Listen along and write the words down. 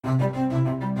Welcome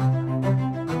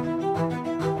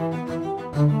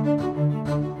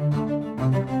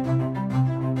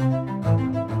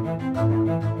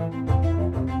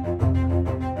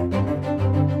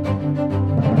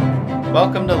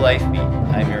to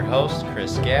LifeBeat. I'm your host,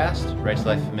 Chris Gast, Right to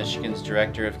Life of Michigan's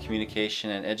Director of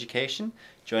Communication and Education.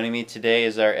 Joining me today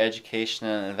is our Education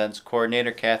and Events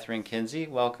Coordinator, Catherine Kinsey.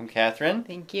 Welcome, Catherine.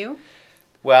 Thank you.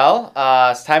 Well,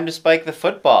 it's time to spike the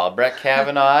football. Brett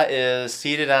Kavanaugh is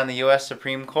seated on the U.S.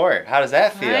 Supreme Court. How does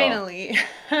that feel? Finally.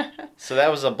 So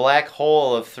that was a black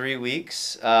hole of 3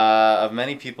 weeks of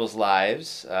many people's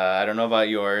lives. I don't know about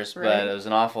yours, Right. but it was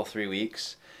an awful 3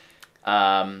 weeks.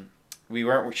 We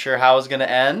weren't sure how it was going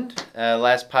to end.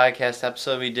 Last podcast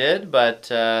episode we did, but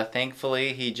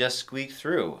thankfully he just squeaked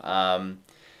through.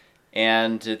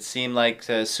 And it seemed like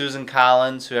Susan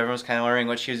Collins, who everyone was kind of wondering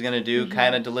what she was going to do,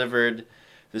 kind of delivered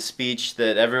the speech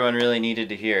that everyone really needed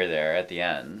to hear there at the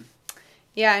end.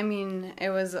 Yeah, I mean, it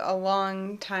was a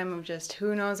long time of just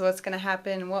who knows what's going to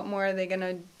happen, what more are they going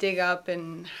to dig up,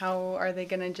 and how are they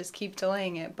going to just keep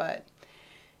delaying it, but it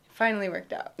finally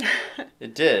worked out.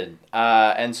 It did.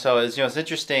 And so it's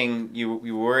interesting,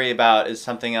 you worry about is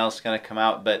something else going to come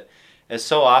out, but as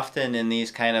so often in these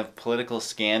kind of political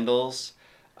scandals,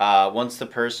 once the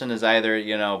person is either,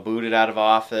 booted out of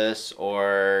office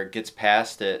or gets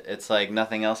past it, it's like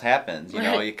nothing else happens.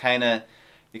 Right. You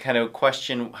kind of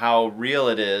question how real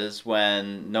it is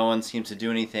when no one seems to do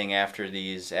anything after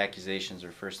these accusations were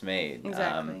first made.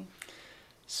 Exactly.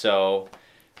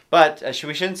 But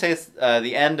we shouldn't say it's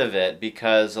the end of it,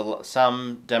 because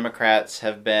some Democrats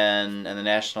have been, at the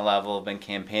national level, have been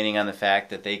campaigning on the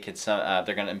fact that they're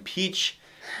going to impeach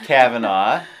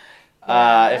Kavanaugh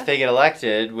if they get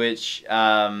elected, which,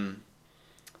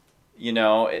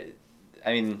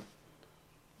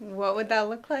 What would that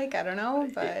look like? I don't know,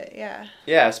 but yeah.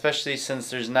 Yeah, especially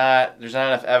since there's not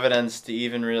enough evidence to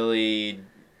even really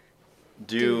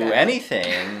do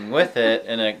anything with it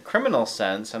in a criminal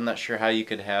sense. I'm not sure how you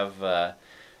could have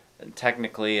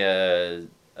technically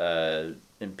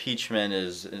impeachment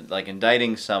is like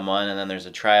indicting someone and then there's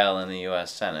a trial in the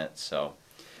U.S. Senate. So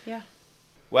yeah.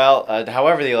 Well,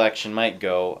 however the election might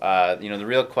go, the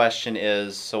real question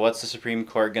is, so what's the Supreme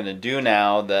Court going to do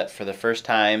now that for the first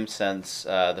time since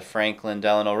the Franklin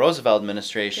Delano Roosevelt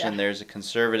administration, there's a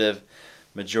conservative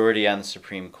majority on the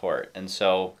Supreme Court? And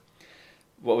so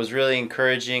what was really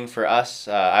encouraging for us,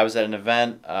 I was at an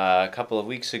event a couple of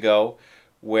weeks ago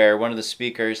where one of the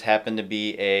speakers happened to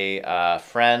be a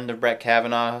friend of Brett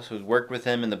Kavanaugh who's worked with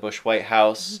him in the Bush White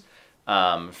House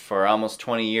for almost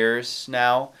 20 years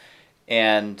now.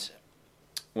 And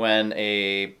when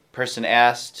a person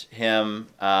asked him,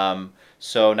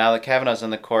 so now that Kavanaugh's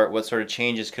on the court, what sort of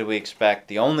changes could we expect?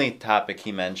 The only topic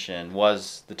he mentioned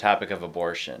was the topic of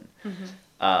abortion.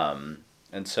 And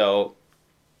so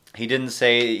he didn't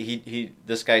say,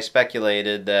 this guy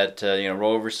speculated that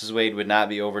Roe versus Wade would not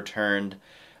be overturned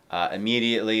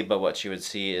immediately, but what you would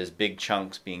see is big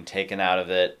chunks being taken out of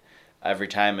it every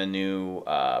time a new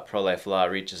pro-life law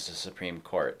reaches the Supreme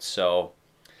Court. So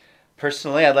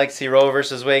personally, I'd like to see Roe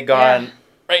versus Wade gone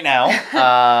right now,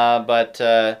 but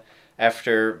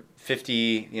after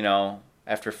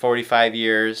 45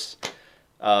 years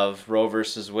of Roe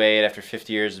versus Wade, after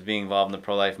 50 years of being involved in the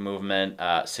pro-life movement,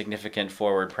 significant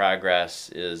forward progress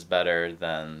is better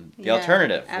than the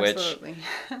alternative, absolutely.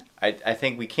 Which I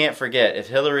think we can't forget. If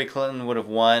Hillary Clinton would have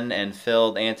won and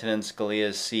filled Antonin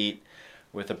Scalia's seat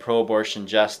with a pro-abortion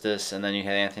justice, and then you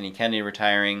had Anthony Kennedy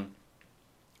retiring,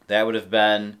 that would have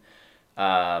been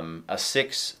a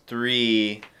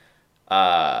 6-3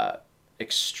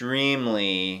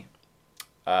 extremely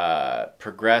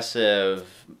progressive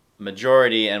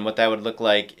majority, and what that would look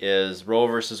like is Roe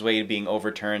versus Wade being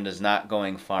overturned is not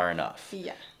going far enough.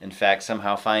 Yeah. In fact,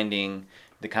 somehow finding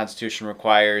the Constitution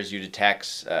requires you to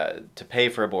tax to pay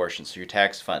for abortion, so your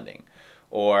tax funding.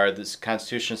 Or this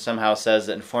Constitution somehow says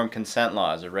that informed consent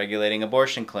laws or regulating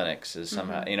abortion clinics is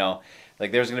somehow,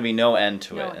 there's going to be no end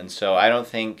to it. And so I don't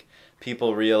think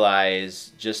people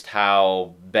realize just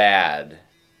how bad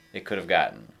it could have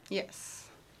gotten. Yes.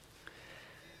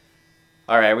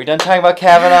 All right, are we done talking about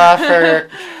Kavanaugh for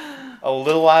a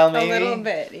little while, maybe? A little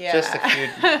bit, yeah. Just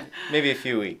maybe a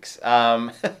few weeks.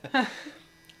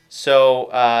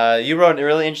 So you wrote a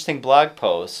really interesting blog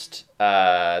post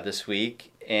this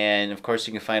week, and of course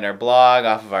you can find our blog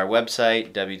off of our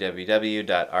website, www.rtl.org,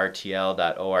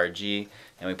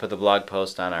 and we put the blog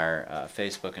post on our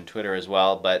Facebook and Twitter as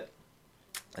well, but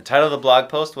the title of the blog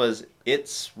post was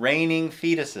 "It's Raining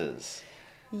Fetuses."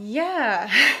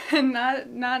 Yeah, not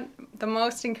the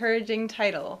most encouraging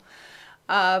title.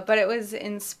 But it was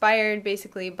inspired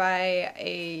basically by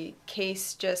a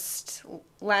case just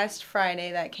last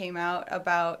Friday that came out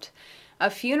about a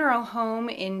funeral home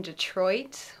in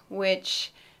Detroit,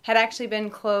 which had actually been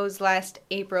closed last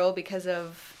April because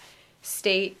of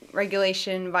state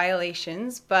regulation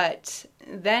violations. But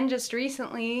then just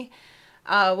recently,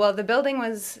 the building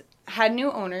had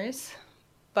new owners,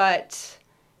 but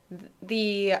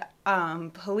the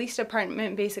police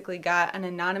department basically got an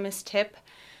anonymous tip,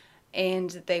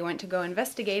 and they went to go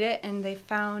investigate it, and they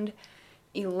found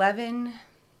 11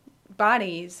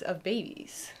 bodies of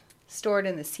babies stored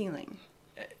in the ceiling.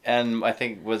 And I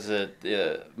think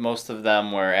most of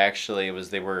them were actually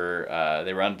they were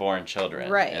unborn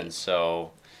children, Right? And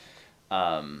so,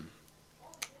 yeah,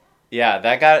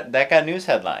 that got news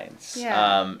headlines.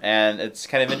 Yeah. And it's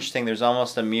kind of interesting. There's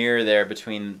almost a mirror there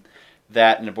between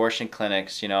that and abortion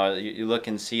clinics. You look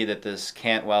and see that this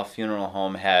Cantwell Funeral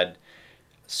Home had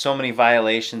so many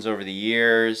violations over the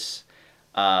years.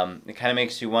 It kind of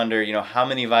makes you wonder, how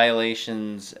many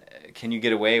violations can you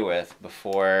get away with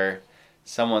before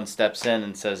someone steps in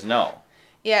and says no?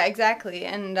 Yeah, exactly.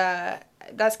 And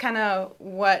that's kind of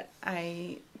what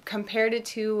I compared it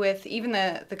to with even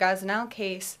the Gosnell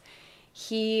case.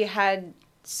 He had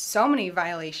so many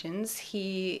violations.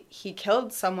 He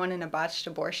killed someone in a botched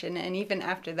abortion, and even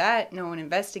after that, no one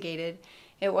investigated.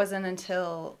 It wasn't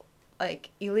until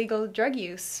illegal drug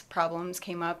use problems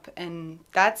came up, and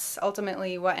that's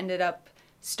ultimately what ended up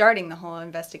starting the whole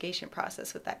investigation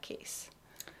process with that case.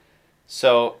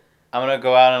 So I'm going to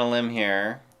go out on a limb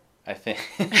here, I think.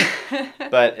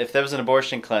 But if there was an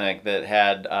abortion clinic that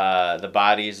had the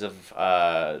bodies of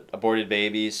aborted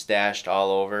babies stashed all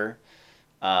over,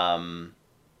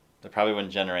 they probably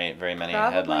wouldn't generate very many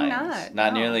headlines.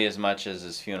 Not nearly as much as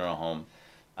his funeral home.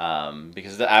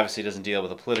 Because it obviously doesn't deal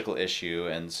with a political issue,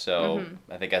 and so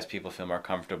I think as people feel more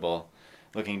comfortable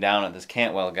looking down at this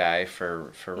Cantwell guy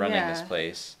for running this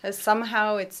place.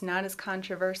 Somehow it's not as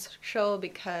controversial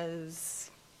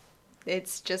because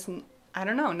it's just, I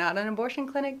don't know, not an abortion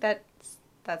clinic.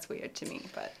 That's weird to me,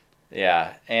 but...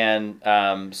 Yeah, and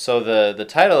so the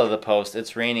title of the post,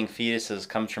 "It's Raining Fetuses,"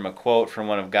 comes from a quote from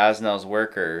one of Gosnell's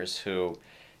workers who,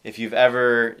 if you've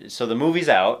ever... So the movie's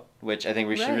out, which I think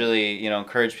we should really,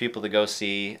 encourage people to go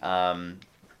see.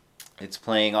 It's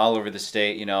playing all over the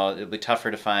state. It'll be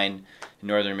tougher to find in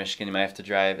northern Michigan. You might have to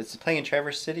drive. It's playing in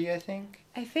Traverse City, I think.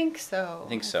 I think so.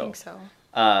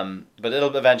 But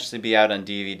it'll eventually be out on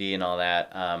DVD and all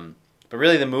that. But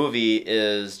really the movie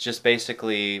is just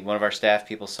basically, one of our staff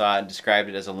people saw it and described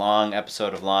it as a long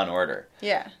episode of Law and Order.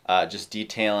 Yeah. Just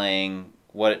detailing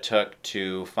what it took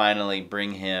to finally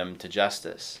bring him to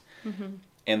justice. Mm-hmm.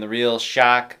 And the real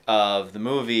shock of the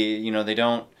movie, they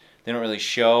don't really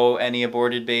show any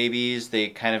aborted babies. They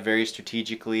kind of very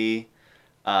strategically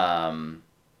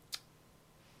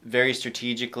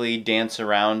dance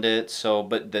around it. So,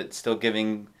 but that still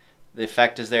giving the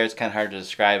effect is there. It's kind of hard to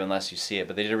describe unless you see it.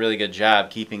 But they did a really good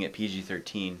job keeping it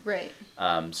PG-13. Right.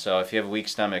 So if you have a weak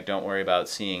stomach, don't worry about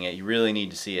seeing it. You really need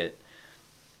to see it.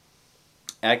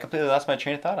 And I completely lost my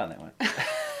train of thought on that one.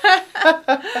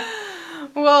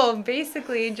 Well,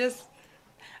 basically, just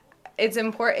it's an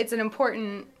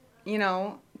important,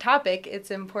 topic.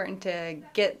 It's important to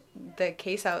get the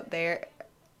case out there,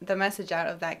 the message out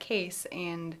of that case,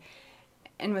 and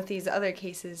with these other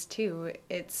cases too.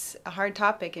 It's a hard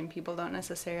topic, and people don't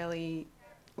necessarily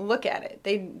look at it.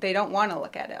 They don't want to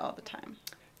look at it all the time.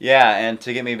 Yeah, and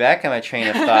to get me back on my train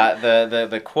of thought,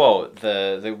 the quote,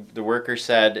 the worker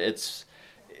said it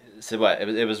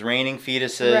was raining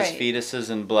fetuses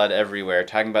and blood everywhere,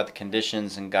 talking about the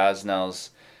conditions in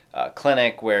Gosnell's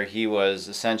clinic, where he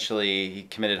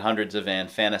committed hundreds of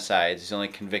infanticides. He's only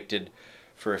convicted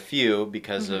for a few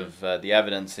because of the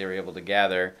evidence they were able to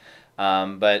gather.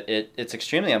 But it's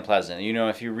extremely unpleasant.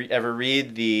 If you ever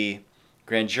read the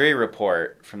grand jury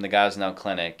report from the Gosnell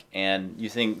clinic, and you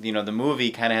think, the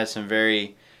movie kind of has some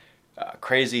very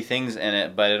crazy things in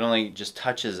it, but it only just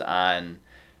touches on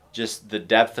just the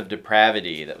depth of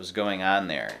depravity that was going on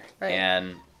there. Right.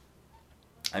 And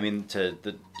I mean,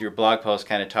 your blog post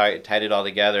kind of tied it all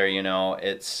together.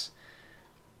 It's,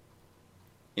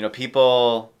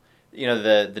 people,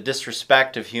 the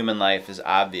disrespect of human life is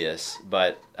obvious,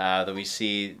 but that we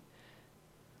see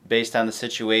based on the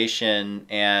situation,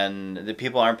 and the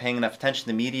people aren't paying enough attention.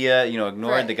 The media,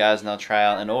 ignored the Gosnell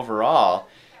trial, and overall,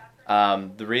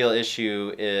 the real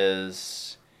issue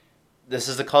is, this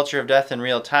is the culture of death in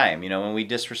real time. When we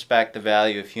disrespect the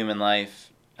value of human life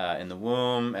in the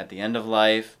womb, at the end of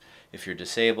life, if you're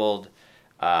disabled,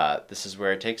 this is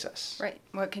where it takes us. Right.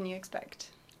 What can you expect?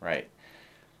 Right.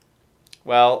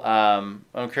 Well,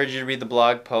 I encourage you to read the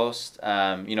blog post.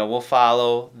 We'll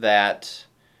follow that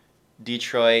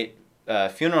Detroit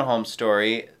funeral home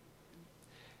story.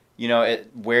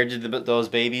 Where did those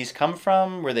babies come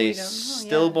from? Were they We don't know,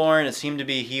 stillborn? It seemed to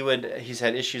be he's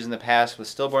had issues in the past with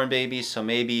stillborn babies, so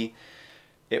maybe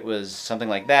it was something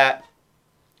like that.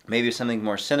 Maybe it's something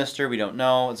more sinister. We don't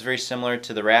know. It's very similar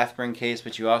to the Rathburn case,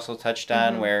 which you also touched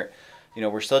on, where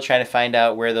we're still trying to find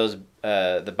out where those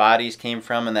the bodies came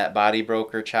from in that body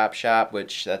broker chop shop,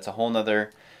 which that's a whole nother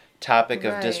topic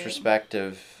of disrespect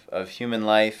of human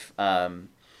life. But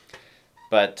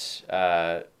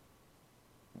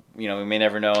we may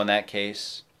never know in that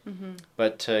case.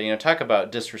 But talk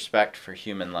about disrespect for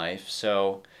human life.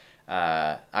 So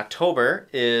October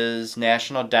is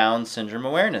National Down Syndrome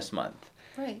Awareness Month.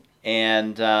 Right.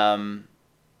 And,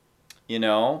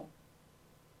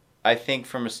 I think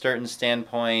from a certain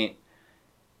standpoint,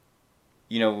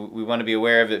 we want to be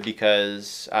aware of it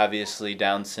because obviously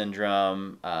Down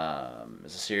syndrome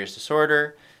is a serious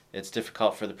disorder. It's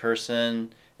difficult for the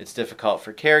person. It's difficult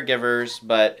for caregivers,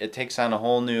 but it takes on a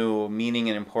whole new meaning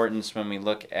and importance when we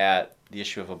look at the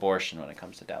issue of abortion when it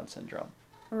comes to Down syndrome.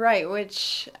 Right,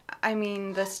 which,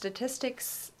 the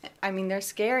statistics, they're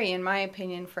scary in my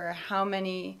opinion for how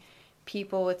many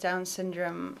people with Down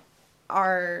syndrome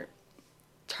are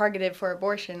targeted for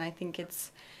abortion. I think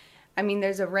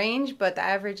there's a range, but the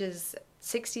average is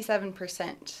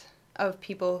 67% of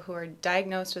people who are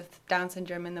diagnosed with Down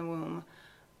syndrome in the womb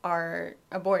are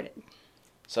aborted.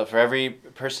 So for every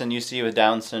person you see with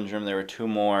Down syndrome, there were 2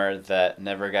 more that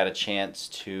never got a chance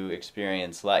to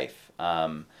experience life.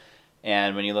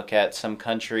 And when you look at some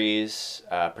countries,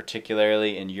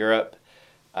 particularly in Europe,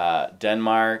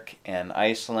 Denmark and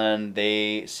Iceland,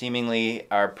 they seemingly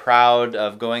are proud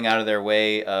of going out of their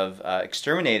way of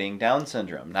exterminating Down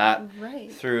syndrome, not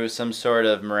through some sort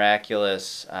of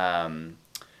miraculous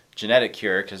genetic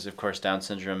cure, because of course Down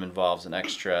syndrome involves an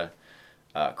extra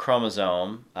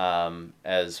chromosome,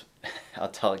 as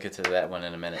I'll get to that one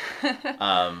in a minute.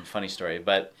 Funny story,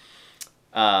 but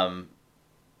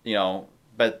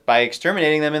but by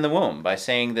exterminating them in the womb, by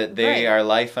saying that they are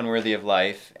life unworthy of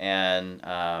life, and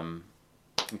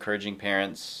encouraging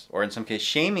parents, or in some case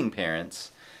shaming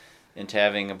parents, into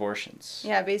having abortions.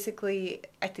 Yeah, basically,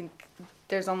 I think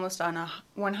there's almost on a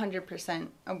 100%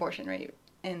 abortion rate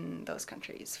in those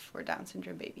countries for Down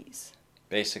syndrome babies.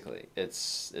 Basically,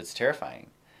 it's terrifying.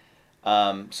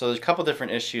 So there's a couple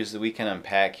different issues that we can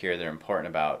unpack here that are important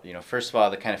about. First of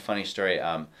all, the kind of funny story.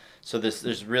 So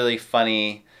there's really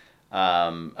funny.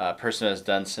 A person who has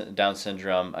Down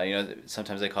syndrome,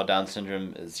 sometimes they call Down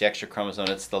syndrome, it's the extra chromosome,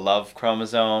 it's the love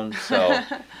chromosome. So,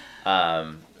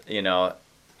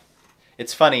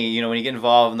 it's funny, when you get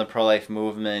involved in the pro-life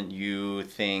movement, you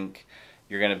think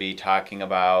you're going to be talking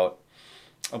about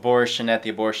abortion at the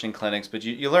abortion clinics, but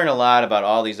you learn a lot about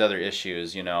all these other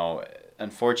issues.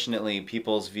 Unfortunately,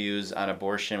 people's views on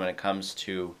abortion when it comes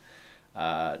to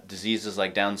diseases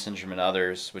like Down syndrome and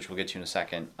others, which we'll get to in a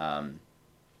second,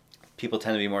 people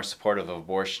tend to be more supportive of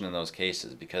abortion in those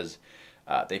cases because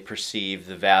they perceive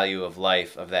the value of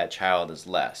life of that child as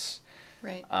less.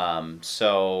 Right.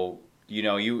 So,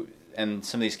 and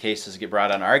some of these cases get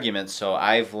brought on arguments, so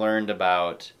I've learned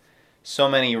about so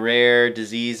many rare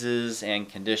diseases and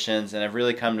conditions, and I've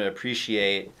really come to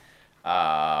appreciate,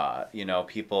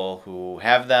 people who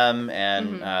have them,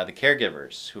 and the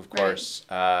caregivers who, of course,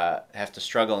 have to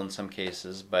struggle in some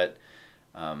cases, but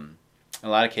in a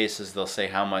lot of cases they'll say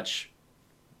how much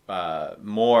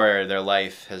more their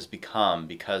life has become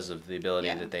because of the ability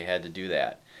that they had to do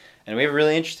that. And we have a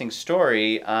really interesting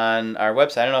story on our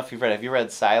website. I don't know if have you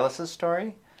read Silas's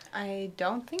story? I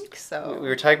don't think so. We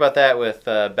were talking about that with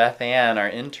Beth Ann, our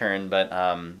intern, but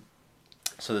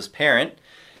so this parent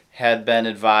had been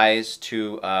advised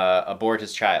to abort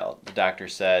his child. The doctor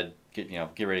said,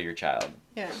 get rid of your child.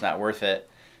 Yeah. It's not worth it.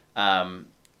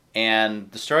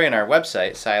 And the story on our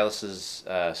website, Silas's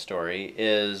story,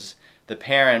 is the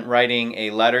parent writing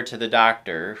a letter to the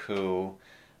doctor who,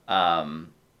 I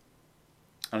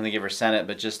don't think he ever sent it,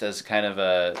 but just as kind of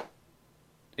a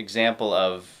example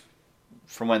of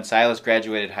from when Silas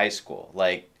graduated high school,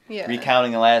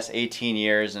 recounting the last 18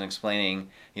 years and explaining,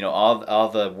 all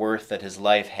the worth that his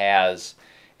life has,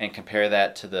 and compare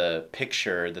that to the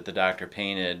picture that the doctor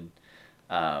painted,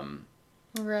 in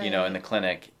the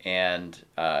clinic. And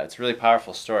it's a really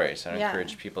powerful story, so I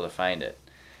encourage people to find it.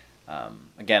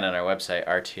 Again, on our website,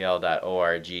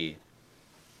 rtl.org.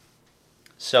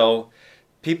 So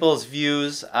people's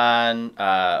views on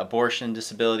abortion,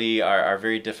 disability are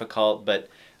very difficult, but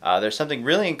there's something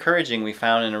really encouraging we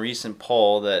found in a recent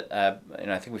poll that I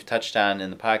think we've touched on in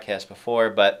the podcast before,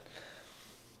 but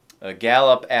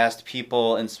Gallup asked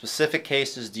people in specific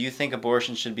cases, do you think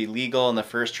abortion should be legal in the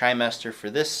first trimester for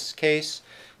this case?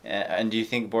 And do you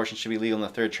think abortion should be legal in the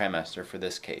third trimester for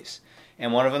this case?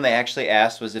 And one of them they actually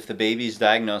asked was if the baby is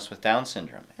diagnosed with Down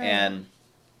syndrome. And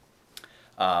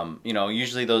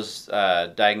usually those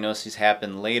diagnoses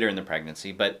happen later in the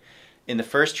pregnancy, but in the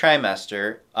first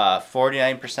trimester,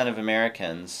 49% of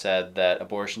Americans said that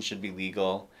abortion should be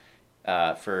legal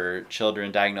for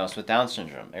children diagnosed with Down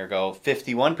syndrome. Ergo,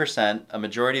 51%, a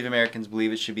majority of Americans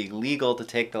believe it should be legal to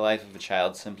take the life of a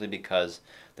child simply because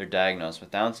they're diagnosed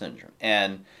with Down syndrome.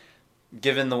 And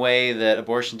given the way that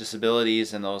abortion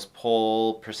disabilities and those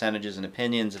poll percentages and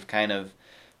opinions have kind of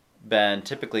been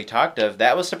typically talked of,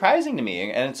 that was surprising to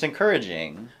me, and it's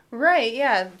encouraging. Right,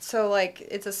 yeah. So, like,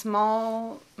 it's a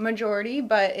small majority,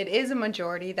 but it is a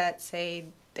majority that say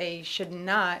they should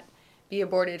not be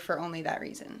aborted for only that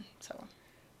reason. So,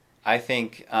 I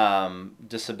think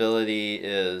disability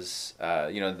is,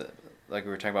 like we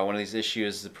were talking about, one of these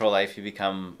issues, the pro-life, you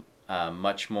become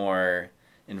much more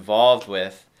involved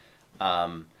with.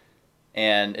 And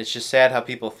it's just sad how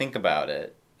people think about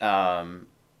it.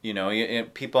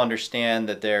 People understand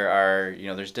that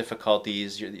there's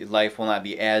difficulties. Your life will not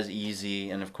be as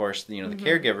easy, and of course, the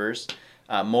caregivers,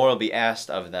 more will be asked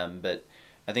of them. But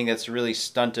I think that's a really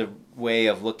stunted way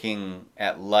of looking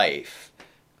at life.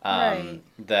 Right.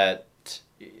 That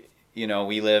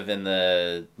we live in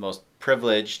the most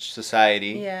privileged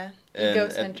society. Yeah,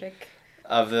 egocentric.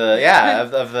 Of the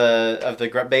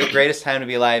greatest time to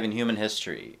be alive in human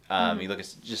history. You look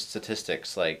at just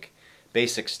statistics like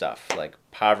basic stuff like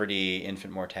poverty,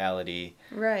 infant mortality,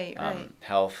 right.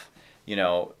 Health.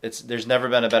 There's never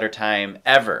been a better time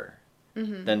ever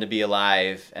than to be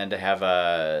alive and to have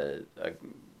a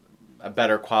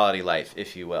better quality life,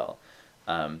 if you will.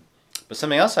 But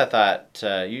something else I thought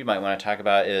you might want to talk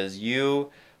about is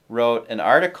you wrote an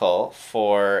article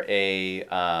for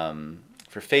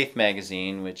for Faith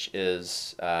magazine, which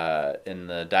is in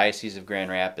the Diocese of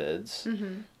Grand Rapids.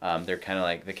 They're kind of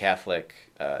like the Catholic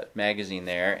magazine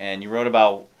there, and you wrote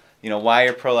about why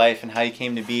you're pro-life and how you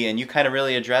came to be, and you kind of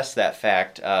really addressed that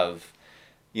fact of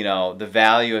the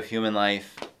value of human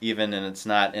life, even and it's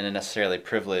not in a necessarily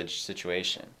privileged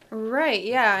situation. Right.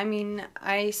 Yeah. I mean,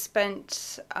 I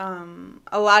spent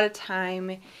a lot of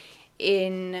time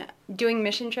in doing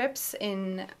mission trips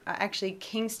in actually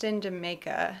Kingston,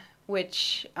 Jamaica,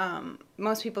 which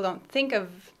most people don't think of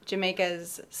Jamaica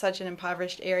as such an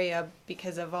impoverished area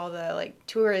because of all the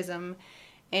tourism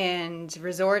and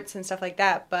resorts and stuff like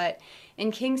that. But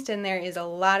in Kingston, there is a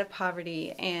lot of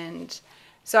poverty. And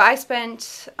so I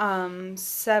spent I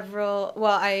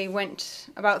went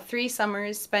about 3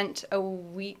 summers, spent a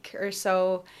week or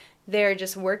so there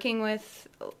just working with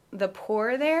the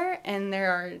poor there. And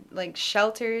there are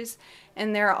shelters,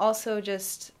 and there are also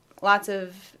just lots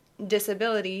of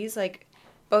disabilities,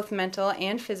 both mental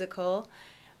and physical.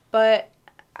 But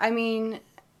I mean,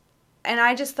 and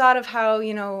I just thought of how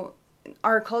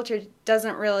our culture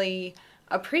doesn't really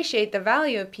appreciate the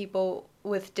value of people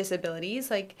with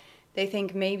disabilities. They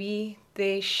think maybe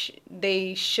they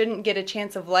shouldn't get a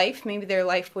chance of life. Maybe their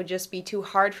life would just be too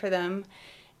hard for them,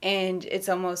 and it's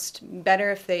almost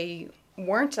better if they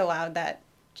weren't allowed that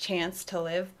chance to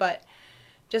live. But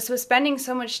just with spending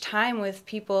so much time with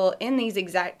people in these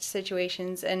exact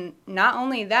situations, and not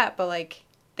only that, but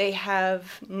they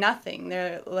have nothing.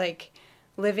 They're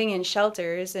living in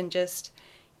shelters and just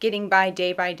getting by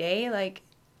day.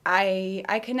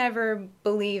 I could never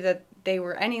believe that they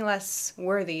were any less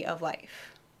worthy of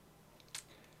life.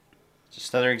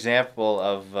 Just another example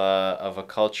of a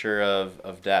culture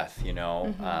of death,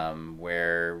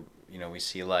 where we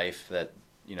see life that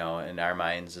in our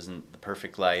minds isn't the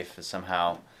perfect life, is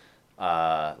somehow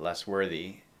less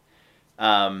worthy.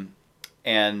 And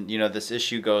this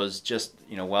issue goes just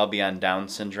well beyond Down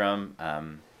syndrome.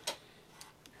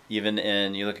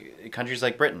 Even you look at countries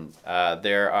like Britain,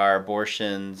 there are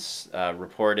abortions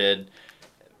reported.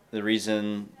 The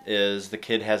reason is the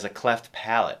kid has a cleft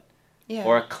palate. Yeah.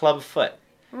 Or a club foot.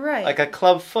 Right. Like a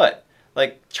club foot.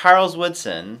 Like Charles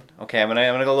Woodson. Okay, I'm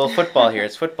gonna go a little football here.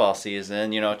 It's football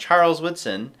season. Charles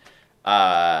Woodson,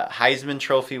 Heisman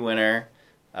Trophy winner.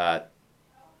 Take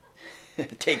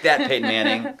that, Peyton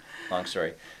Manning. Long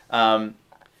story.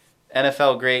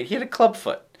 NFL great. He had a club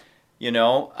foot.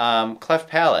 Cleft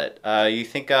palate. You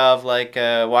think of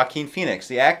Joaquin Phoenix,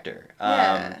 the actor.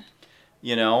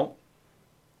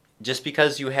 Just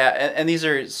because you have, and these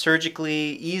are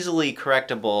surgically easily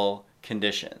correctable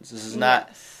conditions. This is not,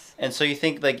 yes. And so you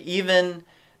think even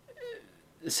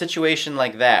a situation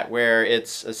like that where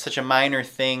it's such a minor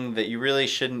thing that you really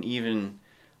shouldn't even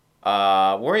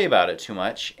worry about it too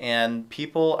much, and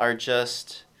people are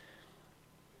just.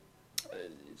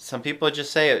 Some people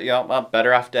just say, well,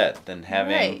 better off dead than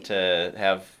having to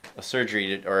have a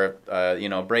surgery or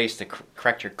a brace to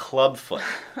correct your club foot.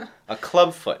 A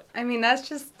club foot. I mean,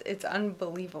 it's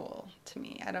unbelievable to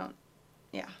me.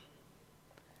 Yeah.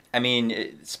 I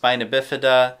mean, spina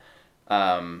bifida,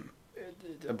 a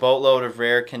boatload of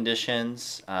rare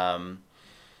conditions, and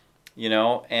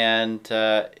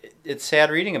it's sad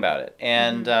reading about it.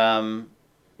 And,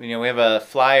 we have a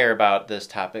flyer about this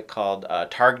topic called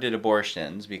targeted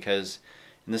abortions, because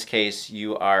in this case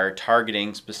you are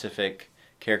targeting specific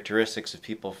characteristics of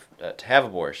people to have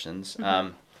abortions.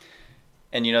 And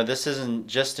this isn't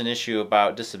just an issue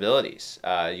about disabilities.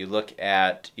 You look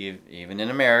at even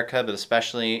in America, but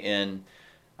especially in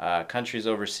countries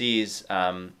overseas,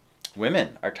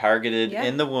 women are targeted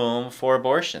in the womb for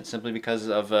abortion simply because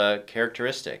of a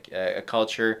characteristic, a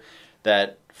culture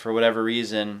that, for whatever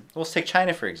reason, let's take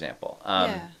China for example.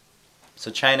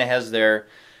 So China has their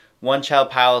one-child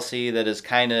policy that is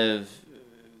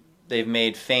they've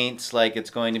made feints like it's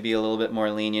going to be a little bit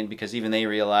more lenient, because even they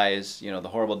realize, the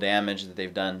horrible damage that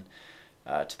they've done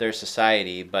to their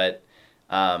society. But,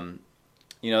 and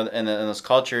those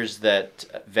cultures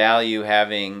that value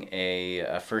having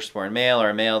a firstborn male or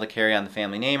a male to carry on the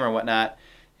family name or whatnot,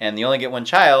 and you only get one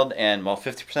child, and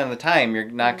 50% of the time you're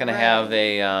not going to have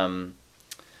a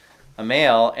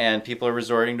male, and people are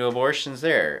resorting to abortions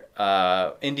there.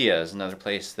 India is another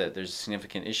place that there's a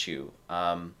significant issue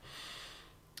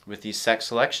with these sex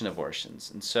selection abortions.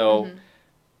 And so,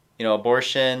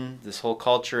 abortion, this whole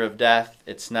culture of death,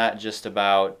 it's not just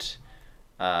about,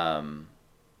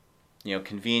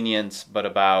 convenience, but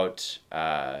about,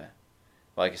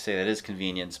 like I say, that is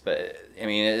convenience, but I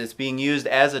mean, it's being used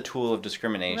as a tool of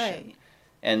discrimination. Right.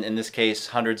 And in this case,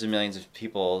 hundreds of millions of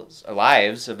people's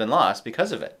lives have been lost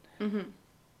because of it. Mm-hmm.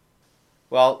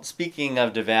 Well, speaking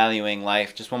of devaluing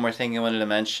life, just one more thing I wanted to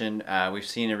mention. We've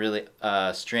seen a really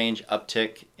strange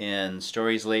uptick in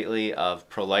stories lately of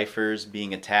pro-lifers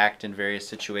being attacked in various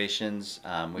situations.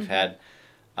 We've had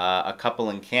a couple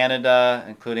in Canada,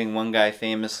 including one guy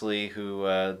famously who,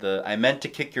 the I meant to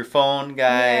kick your phone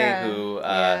guy, who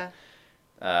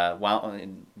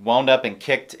wound up and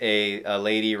kicked a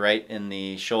lady right in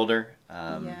the shoulder.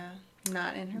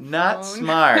 Not in her phone. Not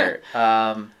smart.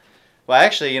 Well,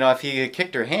 actually, if he had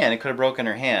kicked her hand, it could have broken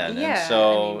her hand. Yeah, and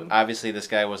so, obviously, this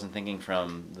guy wasn't thinking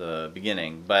from the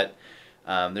beginning. But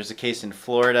there's a case in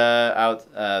Florida.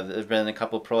 There have been a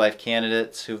couple of pro-life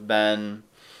candidates who've been,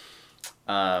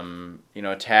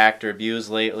 attacked or abused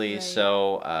lately. Right.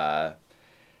 So,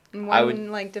 and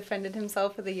one, defended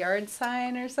himself with a yard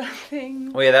sign or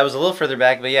something. Well, yeah, that was a little further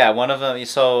back. But, yeah, one of them.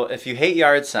 So, if you hate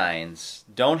yard signs,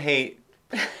 don't hate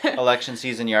election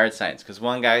season yard signs, because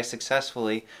one guy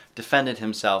successfully defended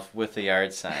himself with a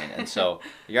yard sign, and so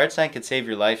the yard sign could save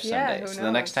your life someday. Who so knows?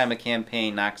 The next time a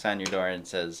campaign knocks on your door and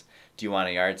says, "Do you want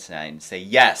a yard sign?" say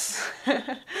yes. It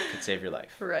could save your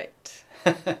life. Right.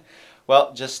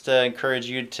 Well, just to encourage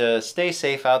you to stay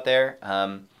safe out there.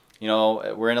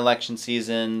 We're in election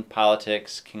season.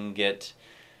 Politics can get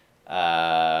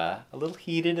a little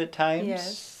heated at times,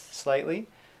 slightly,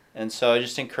 and so I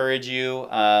just encourage you.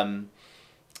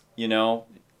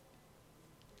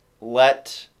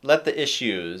 Let the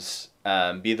issues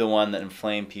be the one that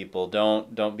inflame people.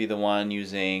 Don't be the one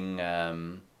using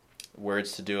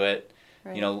words to do it.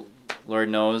 Right. Lord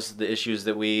knows the issues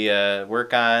that we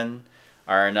work on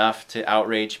are enough to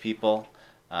outrage people.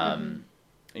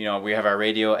 We have our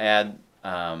radio ad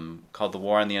called "The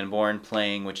War on the Unborn"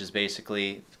 playing, which is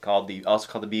basically also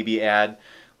called the BB ad,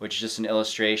 which is just an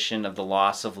illustration of the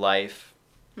loss of life.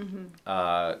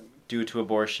 Due to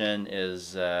abortion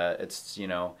is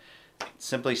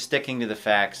simply sticking to the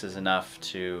facts is enough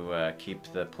to keep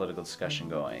the political discussion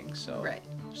going. So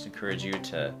just encourage you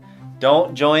to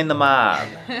don't join the mob.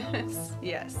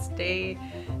 Yes, stay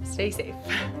safe.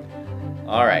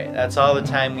 All right, that's all the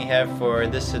time we have for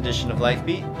this edition of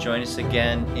LifeBeat. Join us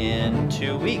again in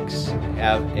 2 weeks.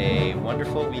 Have a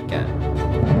wonderful weekend.